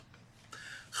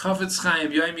Chofetz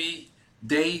Chaim Yomi,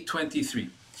 day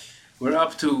 23. We're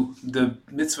up to the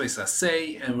mitzvah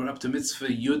Saseh, and we're up to mitzvah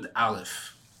Yud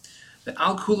Aleph. The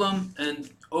Al Kulam, and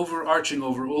overarching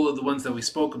over all of the ones that we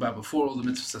spoke about before, all the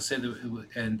mitzvahs Saseh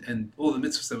and all the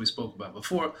mitzvahs that we spoke about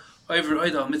before. Over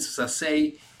Oidal mitzvah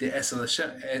Saseh, the Es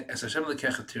Hashem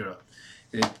Lekechatira.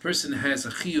 The person has a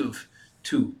chiyuv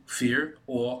to fear,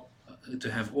 or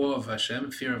to have awe of Hashem,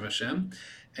 fear of Hashem,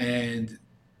 and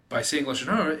by saying Lashon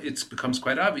Hara, it becomes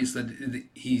quite obvious that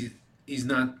he's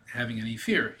not having any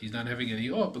fear, he's not having any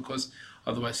awe, because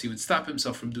otherwise he would stop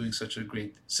himself from doing such a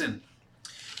great sin.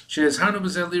 That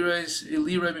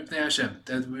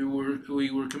we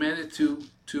were commanded to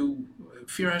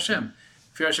fear Hashem.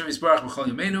 Fear Hashem is Barach b'chol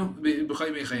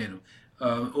yameinu,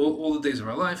 all the days of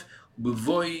our life.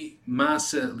 B'voi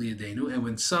masa liyadenu, and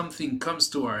when something comes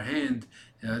to our hand,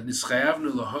 we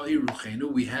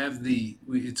have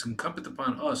it's incumbent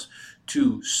upon us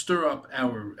to stir up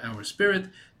our spirit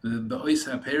at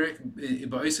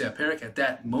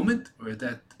that moment, or at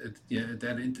that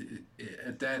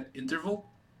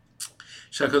interval.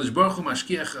 That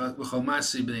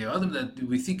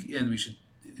we think, and we should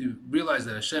realize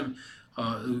that Hashem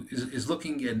is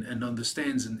looking and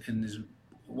understands and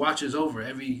watches over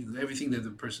everything that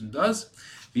the person does.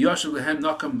 And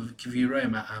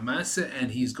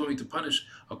he's going to punish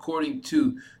according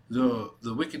to the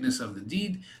wickedness of the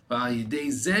deed. And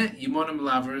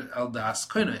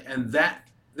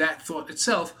that thought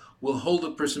itself will hold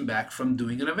a person back from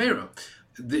doing an avera.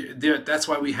 That's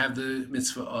why we have the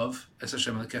mitzvah of Es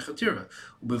Hashem Lekechatira.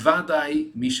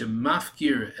 Ubevadai misha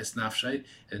mafkir es nafshay,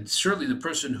 and surely the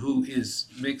person who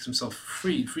makes himself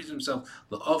frees himself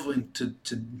la'avin to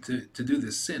do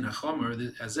this sin, hachomer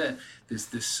azeh,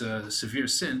 this severe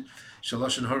sin,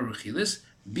 shaloshen hara rechilis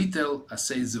bitel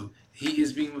aseizu. He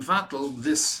is being mevatel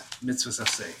this mitzvah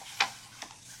asei.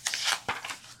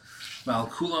 Ba'al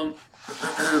kulam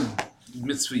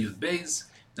mitzvah yud beis.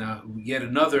 Now we get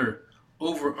another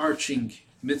overarching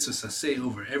mitzvah saseh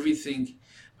over everything.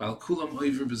 Ba'al kulam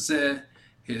oiver b'zeh.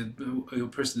 A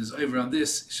person is over on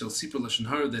this. Shall sipur lashon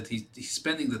hara, that he's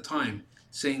spending the time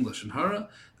saying lashon hara.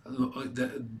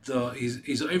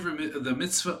 He's over the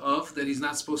mitzvah of that he's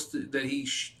not supposed to, that he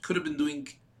could have been doing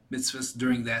mitzvahs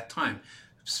during that time,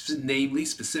 namely,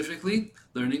 specifically,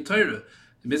 learning Torah.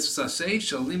 The mitzvah saseh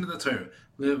shall limit the Torah.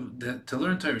 To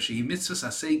learn Torah, shehi mitzvah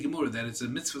saseh gemur, that it's a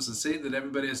mitzvah saseh that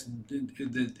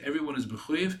everyone is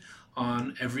mechuyev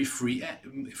on every free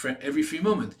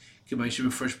moment. As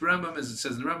it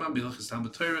says in the Rambam, Bilachas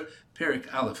Talmud Torah,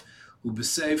 Perik Aleph,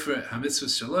 u'b'sefer hamitzvah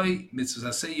shaloi mitzvah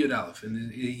saseh yud Aleph,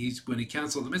 and when he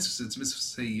counts all the mitzvahs, it's mitzvah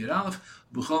saseh yud Aleph.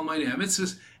 B'chol ma'nei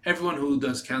hamitzvahs, everyone who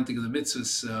does counting of the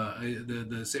mitzvahs,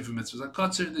 the sefer mitzvahs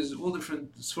akotzer, there's all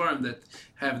different svarim that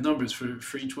have numbers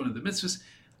for each one of the mitzvahs.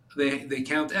 They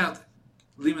count out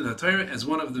limud haTorah as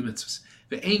one of the mitzvahs.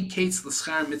 Ve'ein kates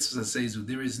l'schar mitzvahs hasezu.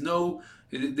 There is no,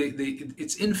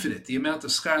 it's infinite, the amount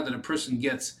of schar that a person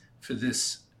gets for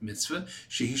this mitzvah.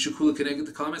 Shehi shekula keneged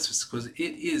the kol mitzvahs, because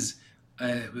it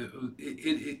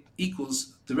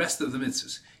equals the rest of the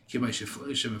mitzvahs.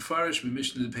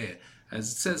 As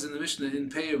it says in the Mishnah in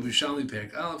Peah Rishalmi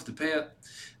Perik Aleph, the Peah,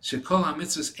 Shekol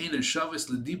HaMitzvahs Ein Shavis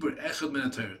LeDibur Echad Min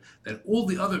HaTorah, that all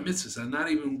the other mitzvahs are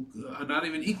not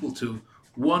even equal to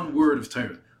one word of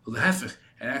Torah. Ulehefech,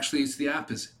 and actually it's the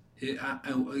opposite.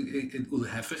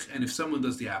 Ulehefech, and if someone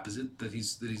does the opposite, that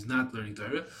he's not learning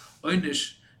Torah,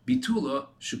 Oynish Bitula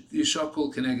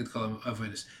Yishakol Keneged Kol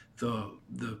Avodos.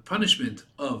 The punishment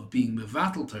of being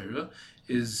mevatel Torah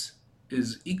is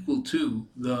equal to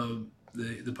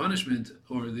the punishment,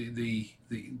 or the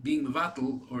being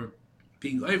mevatel, or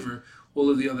being over all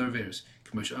of the other averes.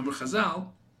 Amar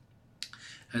Chazal,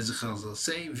 as the Chazal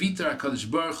say, Vitar HaKadosh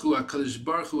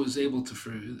Baruch Hu is able to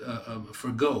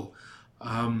forgo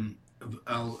Avodah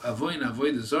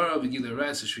Zarah, V'gilei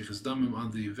Ra'as, Shvichas Damim, on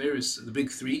the various, the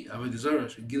big three, Avodah Zarah,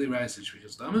 Gilei Ra'as,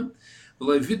 Shvichas Damim.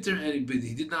 V'loi Vitar, and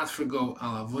he did not forgo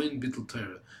Al Avoin Bittul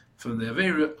Torah, from the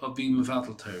avera of being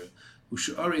mevatel Torah.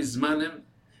 U'she'arei Zmanim,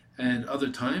 and other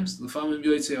times, L'famim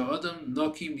Yotzei Ha'adam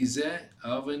Noki Mizeh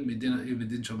Avin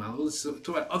Medin Shomal. So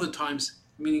other times,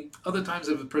 meaning other times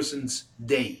of a person's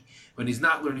day when he's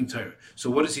not learning Torah. So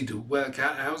what does he do? Well,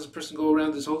 how does a person go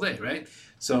around this whole day, right?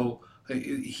 So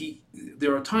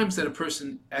there are times that a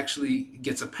person actually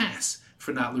gets a pass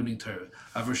for not learning Torah.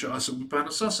 A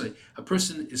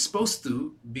person is supposed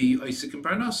to be Isaac and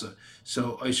Parnasa.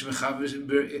 So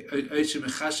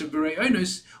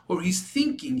or he's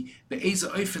thinking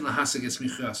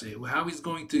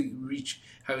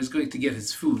how he's going to get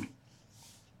his food.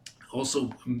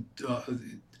 Also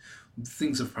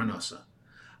things of Parnasa.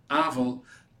 Aval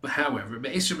But however, the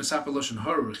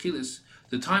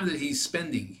time that he's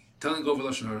spending telling over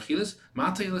lashon hara chilas,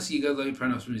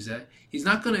 he's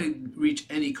not going to reach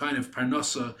any kind of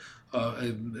parnasa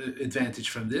advantage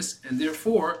from this, and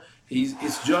therefore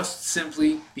it's just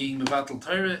simply being mevatel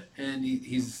Torah, and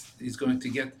he's going to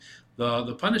get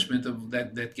the punishment of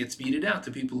that gets meted out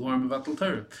to people who are mevatel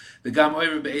Torah. The gam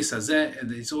over be'es hazeh, and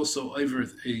it's also over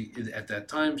at that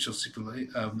time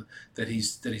that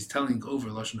he's telling over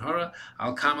lashon hara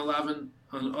al kama lavin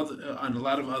on a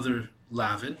lot of other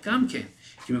lavin gam came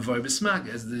smag,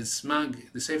 as the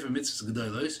smag, the Sefer Mitzvahs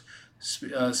Gedolos,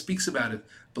 speaks about it.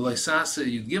 B'loi sasa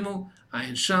yud gimel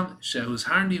ayin sham shehuz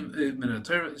harnim min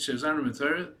Torah shehuz harnim min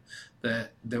Torah,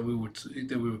 that we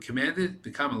were commanded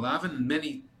become a lavin, and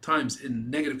many times in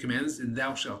negative commands in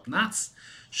thou shalt nots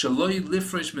shaloi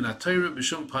lifresh min Torah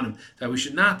b'shum panim, that we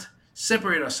should not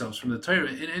separate ourselves from the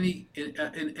Torah in any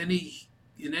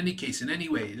case, in any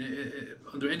way,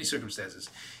 under any circumstances.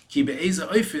 Ki be'eza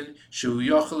oifin shu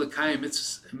yochel l'kayim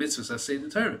mitzvahs asay the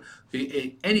Torah.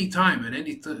 Any time, in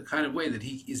any kind of way that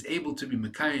he is able to be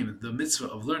mekayim the mitzvah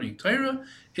of learning Torah,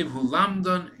 im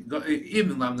lamdan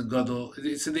gadol,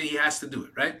 so then he has to do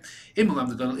it, right? Im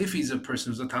lamdan gadol, if he's a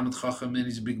person who's a talmid chacham and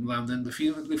he's a big lamdan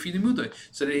lefi limudai,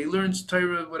 so that he learns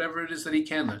Torah, whatever it is that he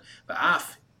can learn.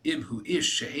 Ba'af Imhu ish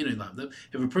she'enoi lamdan.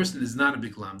 If a person is not a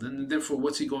big lamdan, and therefore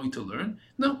what's he going to learn?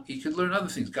 No, he could learn other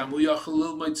things. Gamu yachal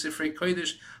lilmod sifrei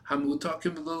kodesh hamu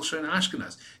takim l'il shon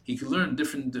Ashkenaz. He could learn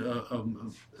different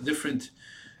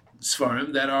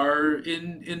svarim that are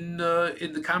in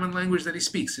the common language that he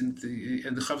speaks. And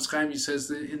the Chofetz Chaim, he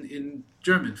says in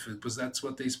German, because that's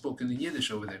what they spoke in Yiddish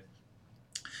over there.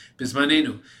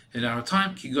 Bismanenu, in our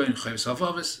time, kigoyin Chofetz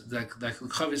Halvavis, like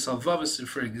Chofetz Halvavis,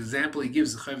 for example, he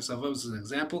gives the Chofetz Halvavis as an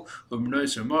example, or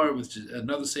Menois Ramar, which is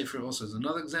another sefer, also as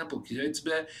another example,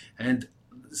 Kiyotzbe, and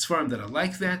svarim that are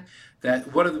like that.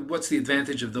 What's the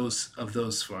advantage of those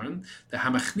svarim? The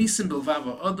hamachnisim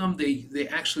belvava adam, they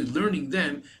actually learning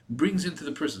them brings into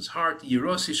the person's heart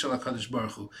yirosi shel HaKadosh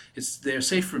Baruch Hu. They're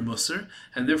safe for Musar,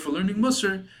 and therefore learning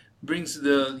Musar brings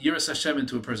the Yiras Hashem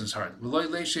into a person's heart. And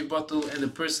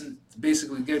the person,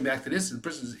 basically getting back to this, the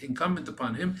person is incumbent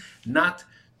upon him not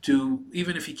to,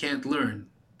 even if he can't learn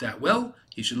that well,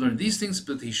 he should learn these things,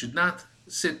 but he should not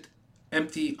sit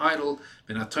empty, idle,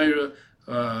 benatayra,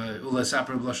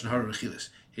 ulasaper b'lashon hara rechilas.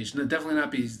 He should definitely not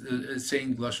be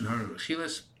saying b'lashon hara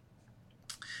rechilas.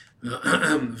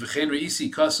 V'chein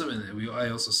reisi kasav, and I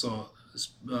also saw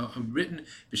written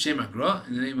b'shem agra,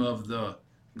 in the name of the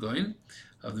Goin,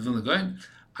 of the Vilna Gaon,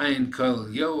 Ayin Kol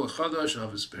Yo Chodosh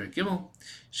of his Perek Gimel,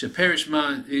 Sheperish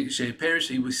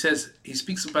he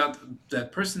speaks about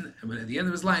that person, and at the end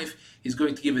of his life, he's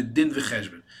going to give a din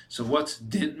v'cheshbon. So what's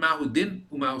din? Mahu din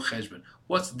u'mahu cheshbon.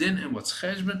 What's din and what's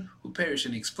cheshbon? Who perish?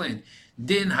 And he explained,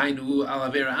 din hainu al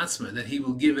avera atzma, that he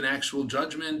will give an actual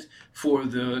judgment for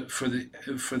the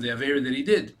avera that he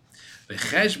did. The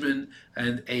cheshbon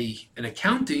and an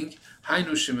accounting,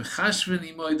 hainu shemechashven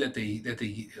imoy, that they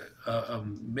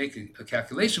make a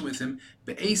calculation with him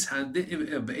be'es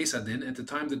hadin, at the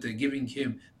time that they're giving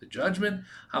him the judgment,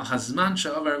 al hazman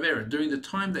sha'avar avera, during the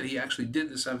time that he actually did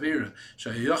this avera,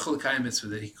 sha'yochel kayim mitzvah,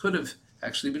 that he could have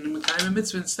actually been a mekayim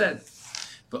mitzvah instead.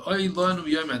 But woe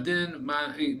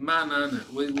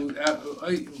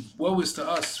is to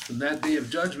us from that day of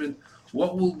judgment.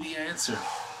 What will be answered?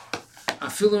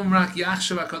 Afilim rak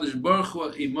yachshav HaKadosh Baruch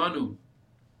Hu imanu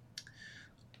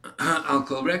al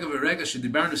kol rega v'rega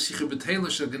shedibarnu sicha b'teila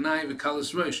shel ganai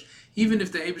v'kalas rosh. Even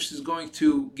if the Eibush is going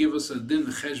to give us a din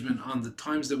v'cheshbon on the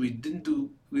times that we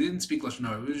didn't speak lashon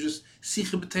hara, we were just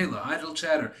sicha b'teila, idle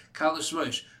chatter, kalas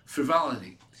rosh,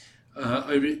 frivolity,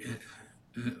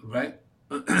 right?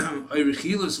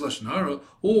 Rechilas lashon hara,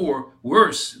 or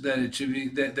worse, that it should be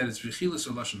that it's rechilas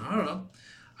or lashon hara.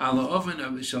 Ala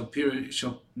oven shall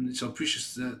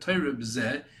precious Torah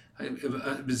b'zeh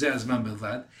azman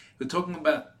belvad. We're talking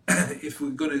about if we're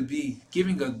going to be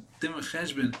giving a din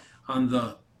cheshbon on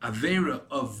the avera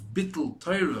of bittul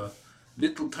Torah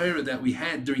that we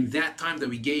had during that time that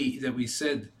we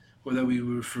said, or that we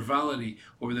were frivolity,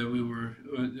 or that we were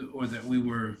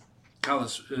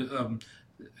kalas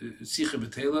sicha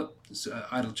b'teila,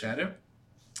 idle chatter.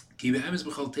 Every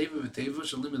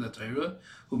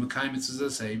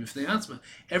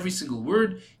single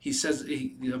word he says, a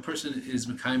person is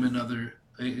mekayim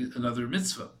another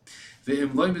mitzvah. If a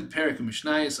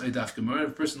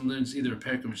person learns either a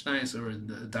perek mishnayos or a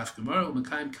daf gemara,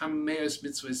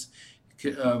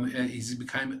 he's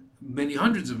mekayim many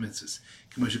hundreds of mitzvahs.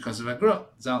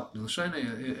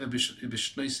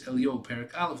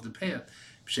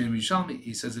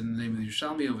 He says it in the name of the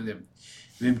Yerushalmi over there.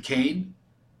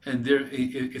 And there,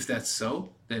 if that's so,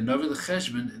 Then Novel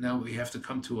Cheshbon, now we have to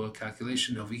come to a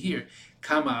calculation over here.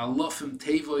 Kama alofim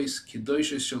tevois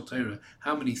kedoshos shel Torah.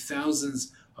 How many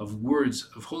thousands of words,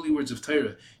 of holy words of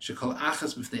Torah? Shekol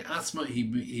achas b'fnei atzma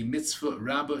hi mitzvah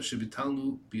rabba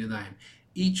shebitalnu biyadayim.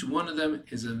 Each one of them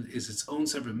is its own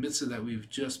separate mitzvah that we've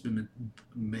just been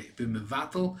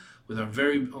mevatel with our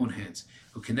very own hands.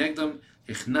 Ukenegdam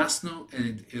ichnasnu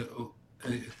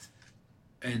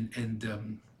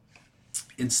and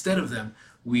instead of them,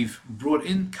 we've brought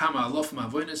in kama alof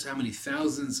ma'avonis, how many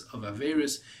thousands of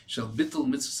averis shall bittul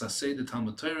mitzvah saseh the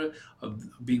Talmud Torah, of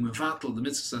being mevatel the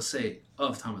mitzvah saseh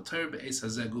of Talmud Torah be'es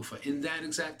hazeh gufa, in that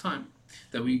exact time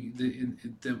that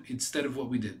instead of what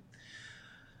we did.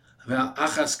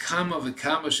 Achas kama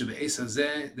v'kama shebe'es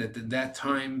hazeh, that in that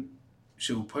time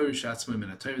shehu porish atzmo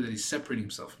min Torah, that he's separating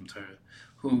himself from Torah.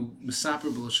 Who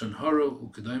misaper b'lashon hara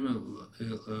u'kedayma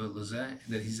lazeh,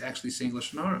 that he's actually saying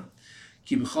lashon hara.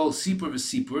 Ki b'chol sipur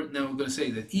v'sipur. Now we're going to say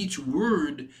that each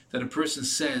word that a person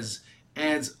says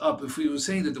adds up. If we were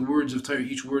saying that the words of Torah,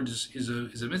 each word is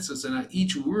a mitzvah, so now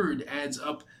each word adds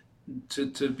up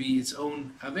to be its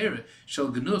own avera. Shel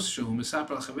genus shehu misaper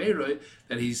al-chaveroi,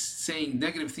 that he's saying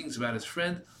negative things about his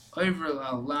friend. Over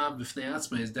al-lav b'fnei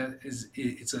atzma,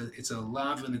 it's a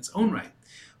lav in its own right.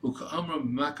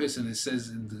 And it says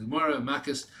in the Gemara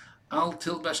Makis, al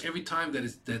tilbash, every time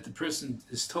that the person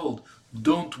is told,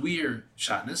 don't wear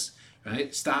shatnez,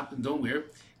 right? Stop and don't wear.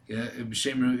 Over there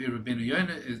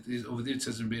it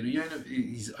says in Rabbeinu Yonah,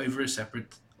 he's over a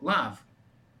separate lav.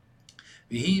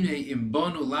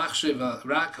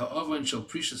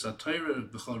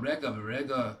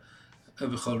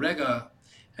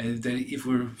 And that if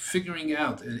we're figuring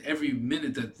out in every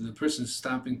minute that the person is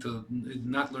stopping to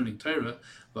not learning Torah,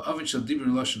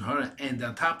 and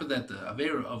on top of that the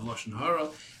avera of lashon hara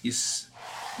is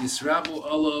rabu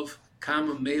olav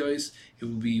kama meos, it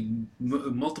will be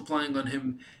multiplying on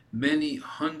him many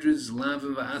hundreds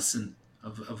lavin va'asin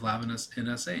of lavin and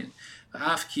asein.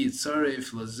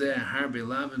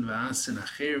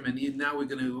 And now we're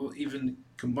going to even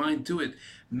combine to it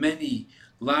many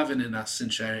lavin and asin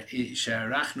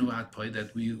sharachnu atpoi,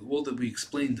 that we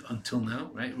explained until now,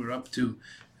 right? We're up to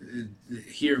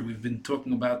here. We've been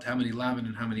talking about how many lavin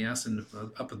and how many asin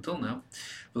up until now.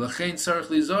 And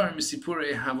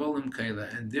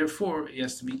therefore he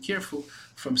has to be careful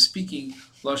from speaking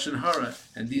lashon hara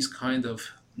and these kind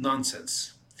of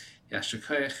nonsense. Yashar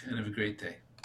koach, and have a great day.